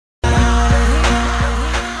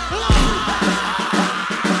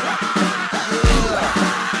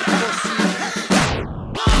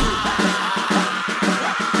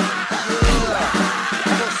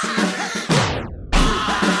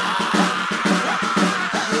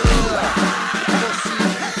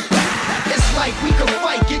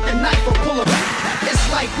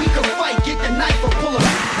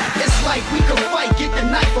like we can fight, get the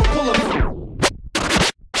knife or pull a.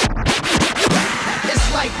 It's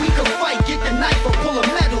like we can fight, get the knife or pull a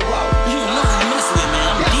metal out. You know you missing it, man.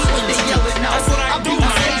 I'm That's deep what in they this yelling out. That's what I do, beat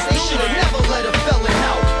my man. case, they should've never let a felon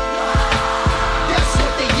out. That's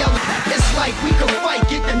what they yelling. It's like we can fight,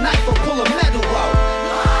 get the knife or pull a metal out.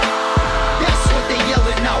 That's what they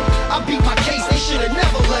yelling out. I beat my case, they should've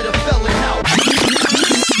never let a felon out.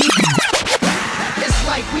 It's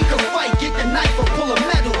like we can fight, get the knife or pull a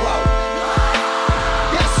metal out.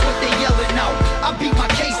 That's what they yelling out. I beat my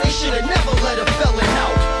case, they should've never let a felon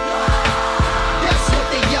out. That's what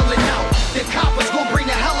they yelling out. The coppers gon' bring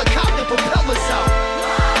the helicopter propellers out.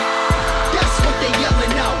 That's what they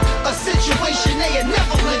yelling out. A situation they had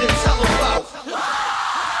never lived and tell about.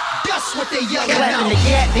 That's what they yelling out. Clapping the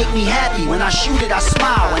gap make me happy. When I shoot it, I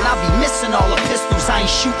smile. And I be missing all the pistols, I ain't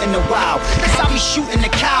shooting the wild. Cause I be shooting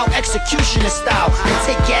the cow, executioner style. And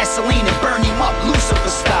take gasoline and burn him up, Lucifer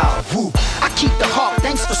style. Woo. I keep the hawk,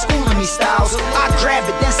 thanks for schooling me, Styles. I grab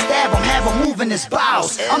it, then stab him, have him moving his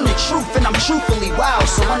bowels. I'm the truth and I'm truthfully wild.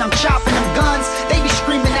 So when I'm chopping them guns, they be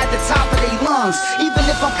screaming at the top of their lungs. Even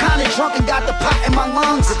if I'm kinda drunk and got the pot in my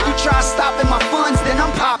lungs. If you try stopping my funds, then I'm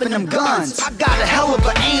popping them guns. I got a hell of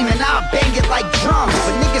a aim and I'll bang it like drums.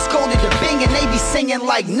 But niggas go to the bing and they be singing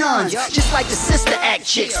like nuns. Just like the Sister Act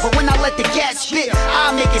chicks. But when I let the gat spit,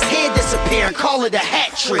 I'll make his head disappear and call it a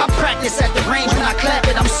hat trick. I practice at the range when I clap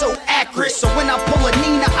it, I'm so accurate. So when I pull a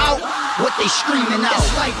Nina out, what they screaming out?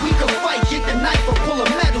 It's like we can fight, get the knife or pull a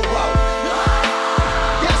metal out.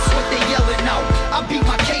 That's what they yelling out. I beat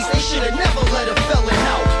my case, they should've never let a felon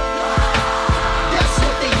out. That's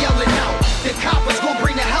what they yelling out. The coppers gon'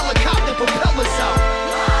 bring the helicopter propellers out.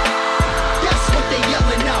 That's what they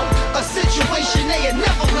yelling out. A situation they had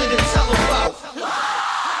never lived and tell about.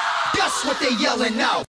 That's what they yelling out.